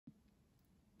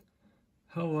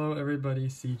Hello everybody,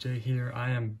 CJ here. I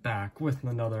am back with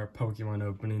another Pokemon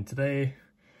opening. Today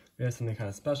we have something kind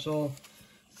of special.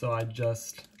 So I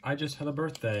just had a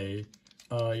birthday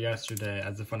yesterday,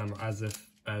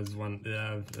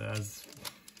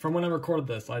 from when I recorded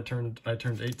this. I turned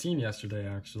 18 yesterday.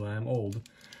 Actually, I'm old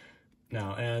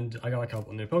now, and I got a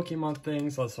couple new Pokemon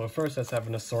things. So first, let's have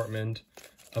an assortment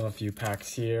of a few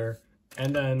packs here,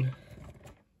 and then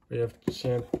we have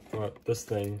this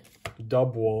thing,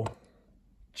 Dubwool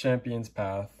Champion's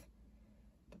Path,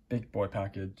 the big boy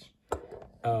package.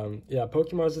 Yeah,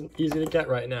 Pokemon isn't easy to get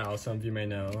right now, some of you may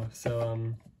know. So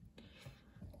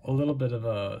a little bit of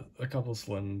a couple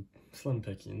slim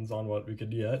pickings on what we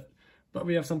could get, but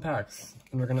we have some packs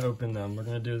and we're gonna open them. We're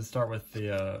gonna start with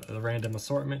the random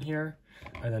assortment here,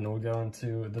 and then we'll go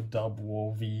into the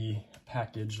Dubwool V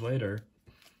package later.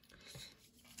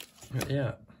 But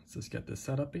yeah, let's just get this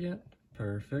set up again.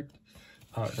 Perfect.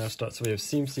 Alright, now start. So we have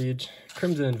Steam Siege,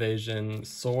 Crimson Invasion,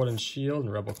 Sword and Shield,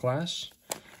 and Rebel Clash.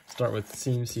 Start with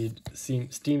Steam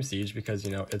Siege because,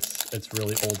 you know, it's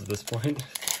really old at this point.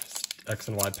 X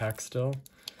and Y pack still.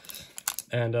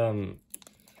 And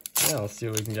yeah, let's see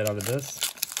what we can get out of this.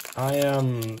 I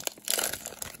am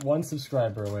 1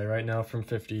 subscriber away right now from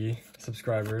 50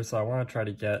 subscribers, so I want to try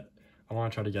to get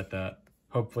that.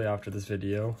 Hopefully after this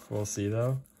video, we'll see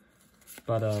though.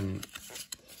 But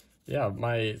yeah,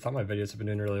 I thought my videos have been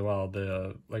doing really well.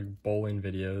 The like bowling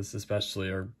videos especially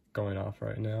are going off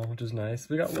right now, which is nice.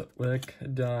 We got Litwick,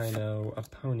 Dino, a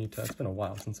Ponyta. It's been a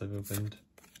while since I've opened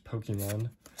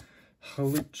Pokemon.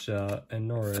 Hawlucha, and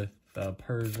Norith,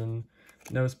 Persian,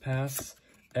 Nosepass,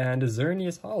 and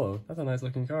Xerneas Hollow. That's a nice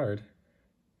looking card.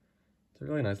 It's a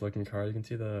really nice looking card. You can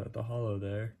see the hollow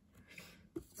there.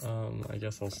 I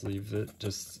guess I'll sleeve it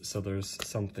just so there's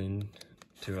something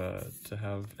to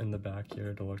have in the back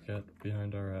here to look at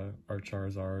behind our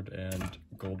Charizard and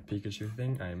gold Pikachu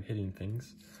thing. I am hitting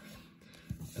things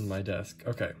in my desk.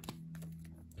 Okay,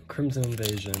 Crimson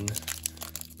Invasion.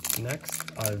 Next,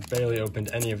 I've barely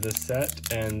opened any of this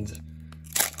set, and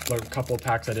the couple of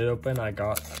packs I did open, I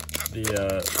got the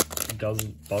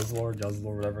Guzzlord,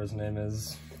 whatever his name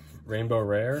is, Rainbow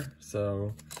Rare,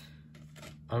 so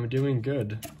I'm doing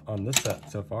good on this set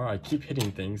so far. I keep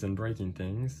hitting things and breaking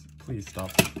things. Please stop.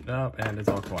 Oh, and it's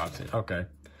all collapsing. Okay.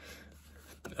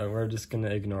 We're just gonna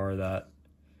ignore that.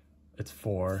 It's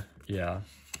 4. Yeah.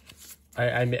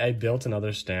 I built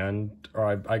another stand, or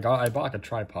I bought like a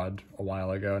tripod a while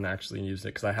ago and actually used it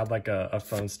because I had like a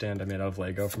phone stand I made out of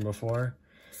Lego from before,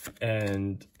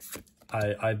 and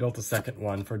I built a second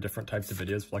one for different types of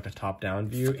videos, for like a top-down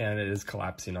view, and it is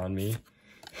collapsing on me.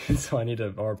 So I need to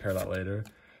repair that later.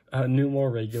 New more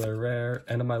regular rare,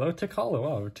 and a Milotic Hollow.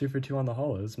 Wow, we're 2 for 2 on the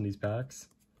hollows in these packs.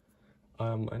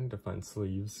 I need to find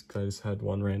sleeves because I just had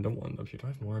one random one up here. Do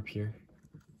I have more up here?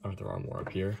 Oh, there are more up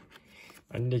here.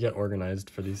 I need to get organized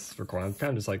for these recordings. I've kind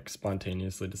of just like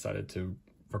spontaneously decided to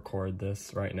record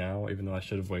this right now, even though I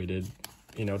should have waited,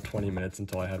 you know, 20 minutes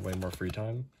until I had way more free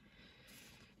time.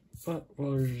 But,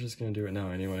 well, we're just gonna do it now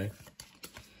anyway.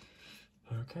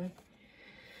 Okay.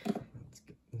 Let's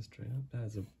get this straight up. That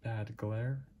is a bad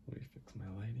glare. Let me fix my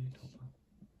lighting. Hold on.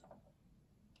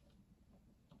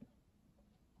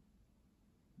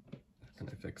 How can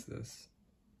I fix this?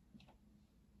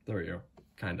 There we go.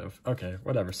 Kind of. Okay,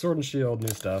 whatever. Sword and Shield,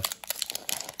 new stuff.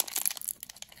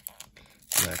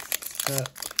 Next set.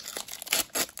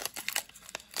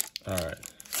 Alright.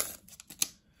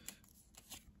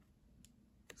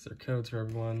 These are codes for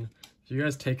everyone. If you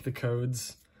guys take the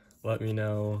codes, let me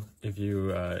know if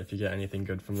you get anything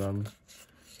good from them.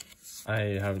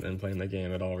 I haven't been playing the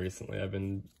game at all recently. I've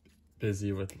been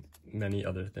busy with many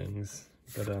other things,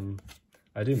 but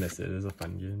I do miss it. It is a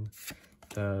fun game.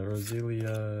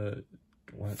 Roselia,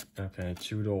 what? Okay,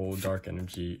 Chewdle, Dark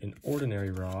Energy, an Ordinary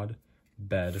Rod,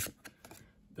 Bed,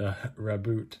 the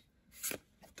Raboot,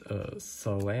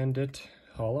 Salandit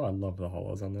Hollow. I love the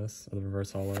hollows on this, the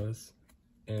reverse hollows,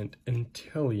 and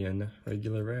Intillion,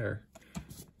 regular rare.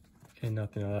 Okay,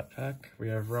 nothing out of that pack. We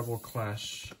have Rebel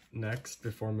Clash next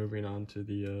before moving on to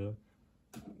the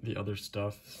other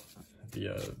stuff,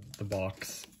 the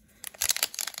box.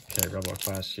 Okay, Rebel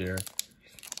Clash here.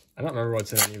 I don't remember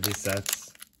what's in any of these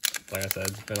sets. Like I said,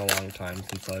 it's been a long time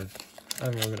since I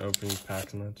haven't really been opening these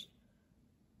packs much.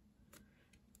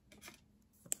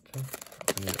 Okay,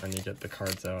 I need to get the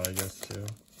cards out, I guess, too.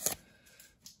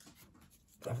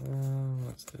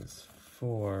 What's this?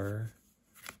 4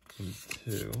 and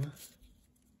 2.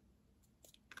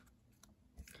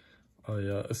 Oh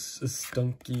yeah, a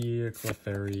Stunky,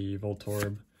 Clefairy,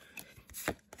 Voltorb,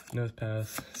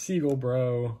 Nosepass, Seagull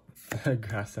Bro,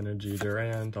 Grass Energy,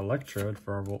 Durant, Electrode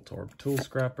for our Voltorb, Tool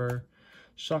Scrapper,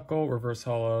 Shuckle, Reverse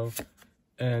Hollow,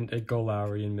 and a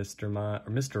Golarian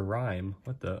Mr. Rhyme.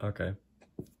 What the? Okay.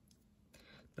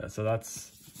 So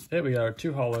that's it. We got our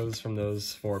 2 hollows from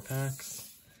those 4 packs.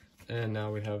 And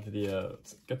now we have the,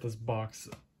 let's get this box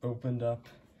opened up.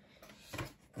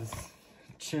 This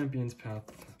Champions Path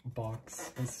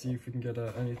box. Let's see if we can get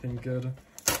anything good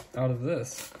out of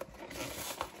this.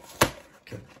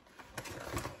 Okay.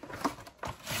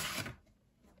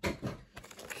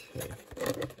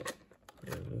 Okay. We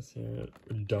have this here.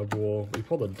 Double. We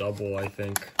pulled a double, I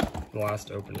think, the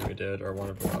last opening we did, or one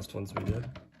of the last ones we did.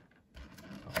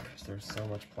 Oh gosh, there's so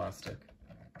much plastic.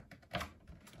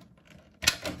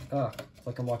 Ah, it's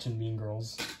like I'm watching Mean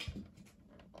Girls.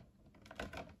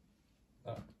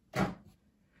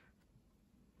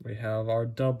 We have our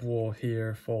double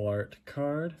here, full art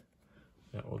card.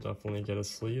 That will definitely get a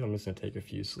sleeve. I'm just gonna take a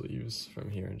few sleeves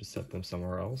from here and just set them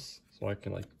somewhere else so I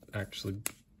can like actually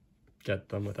get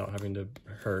them without having to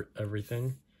hurt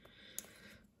everything.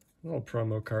 A little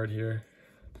promo card here.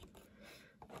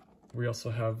 We also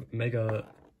have Mega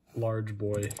Large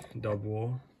Boy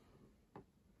double.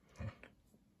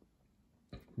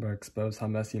 But expose how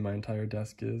messy my entire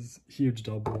desk is. Huge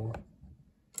double.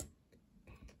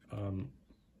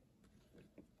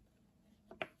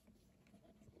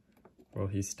 Will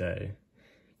he stay?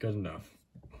 Good enough.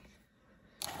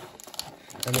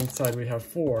 And inside we have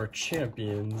 4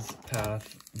 Champions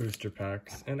Path booster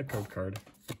packs and a code card.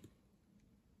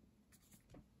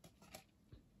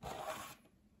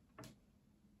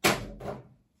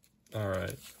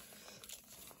 Alright.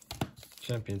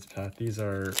 Champions Path. These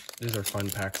are fun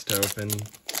packs to open.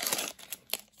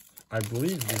 I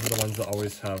believe these are the ones that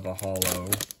always have a hollow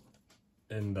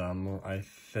in them, I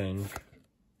think.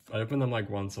 I opened them like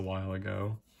once a while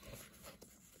ago.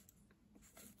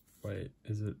 Wait,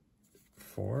 is it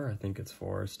 4? I think it's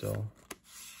 4 still.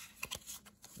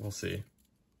 We'll see.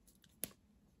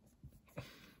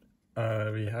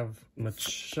 We have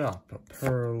Machop,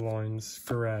 Purloin,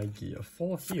 Scraggy, a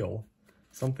full heal,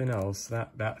 something else,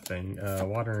 that thing,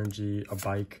 Water Energy, a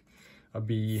Bike, a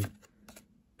Bee,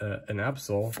 an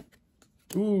Absol.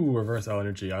 Ooh, Reverse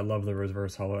Energy. I love the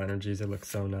Reverse Hollow Energies. They look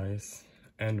so nice.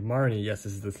 And Marnie, yes,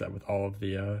 this is the set with all of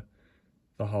the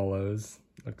hollows.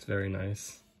 Looks very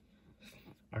nice.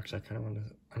 Actually, I kind of want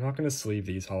to... I'm not going to sleeve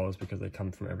these hollows because they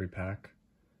come from every pack.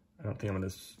 I don't think I'm going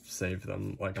to save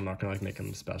them. Like, I'm not going to, like, make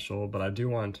them special. But I do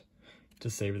want to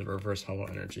save the Reverse Hollow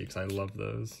Energy because I love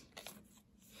those.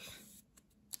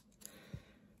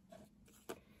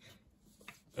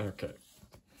 Okay.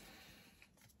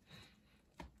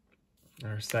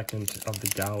 Our second of the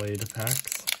Gallade packs.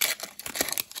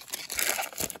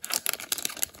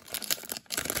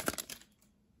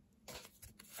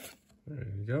 There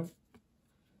you go.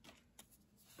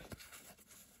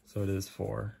 So it is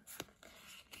 4.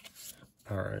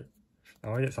 Alright. I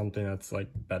want to get something that's like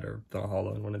better than a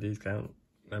hollow in one of these. I don't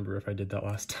remember if I did that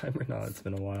last time or not. It's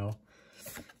been a while.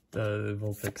 The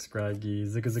Vulpix, Scraggy,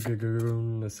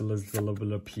 Zigzagoon,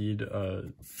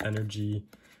 Sizzlipede, Energy,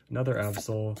 another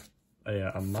Absol,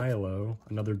 a Milo,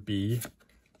 another Bee,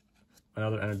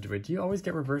 another Energy. Wait, do you always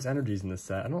get reverse energies in this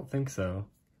set? I don't think so.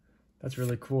 That's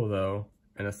really cool though.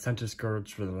 And a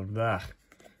Centiskorch for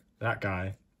that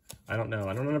guy. I don't know.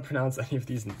 I don't know how to pronounce any of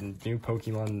these new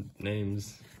Pokemon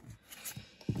names.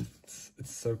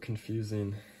 It's so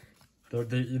confusing.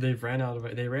 They ran out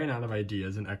of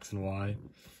ideas in X and Y,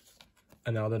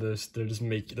 and now they're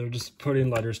just putting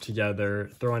letters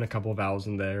together, throwing a couple vowels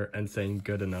in there, and saying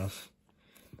good enough.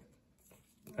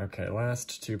 Okay,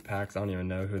 last 2 packs. I don't even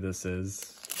know who this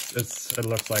is. It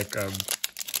looks like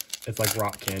it's like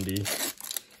rock candy.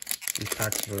 These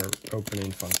packs are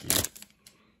opening funky.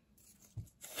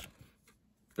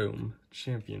 Boom.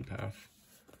 Champion Path.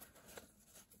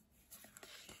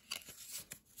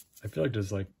 I feel like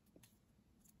there's like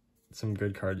some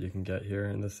good card you can get here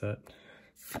in this set.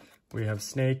 We have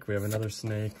Snake, we have another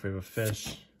Snake, we have a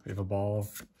Fish, we have a Ball,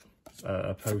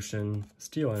 a Potion,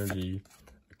 Steel Energy,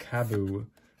 a Kabu,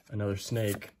 another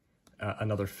Snake,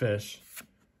 another Fish.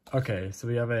 Okay, so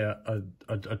we have a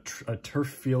turf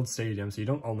field stadium, so you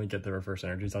don't only get the reverse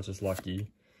energies, that's just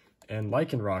lucky. And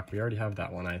Lycanroc, we already have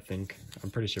that one, I think. I'm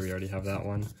pretty sure we already have that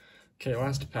one. Okay,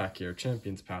 last pack here,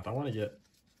 Champions Path. I want to get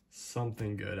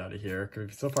something good out of here,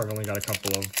 because so far I've only got a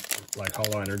couple of like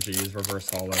hollow energies, reverse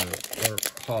hollow, or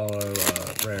hollow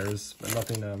rares, but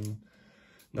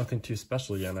nothing too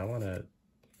special yet. And I want to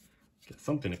get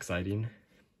something exciting.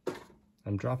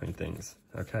 I'm dropping things.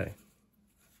 Okay.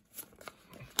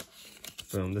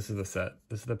 Boom, this is the set.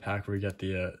 This is the pack where we get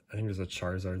the, I think there's a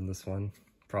Charizard in this one,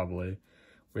 probably.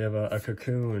 We have a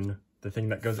Cocoon, the thing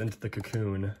that goes into the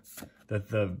cocoon, that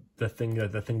the thing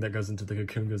that goes into the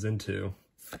cocoon goes into.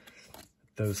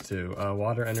 Those two.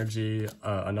 Water Energy,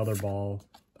 another ball,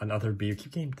 another bee.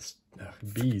 Keep getting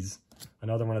bees.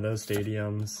 Another one of those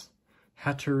stadiums.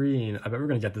 Hatterene. I bet we're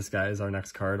gonna get this guy as our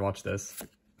next card. Watch this.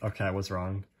 Okay, I was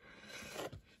wrong.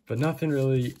 But nothing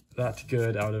really that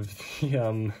good out of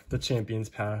the Champions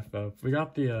Path. But we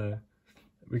got the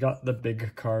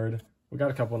big card. We got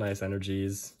a couple nice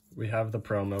energies. We have the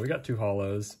promo. We got 2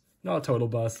 holos. Not a total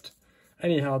bust.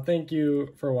 Anyhow, thank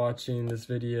you for watching this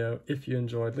video. If you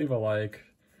enjoyed, leave a like,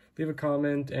 leave a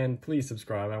comment, and please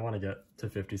subscribe. I want to get to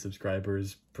 50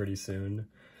 subscribers pretty soon.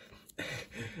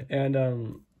 And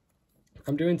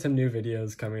I'm doing some new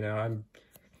videos coming out.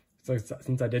 So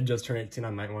since I did just turn 18, I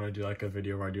might want to do like a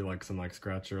video where I do like some like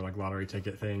scratch or like lottery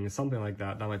ticket things, something like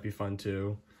that. That might be fun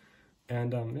too.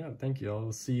 And yeah, thank you.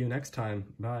 I'll see you next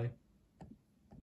time. Bye.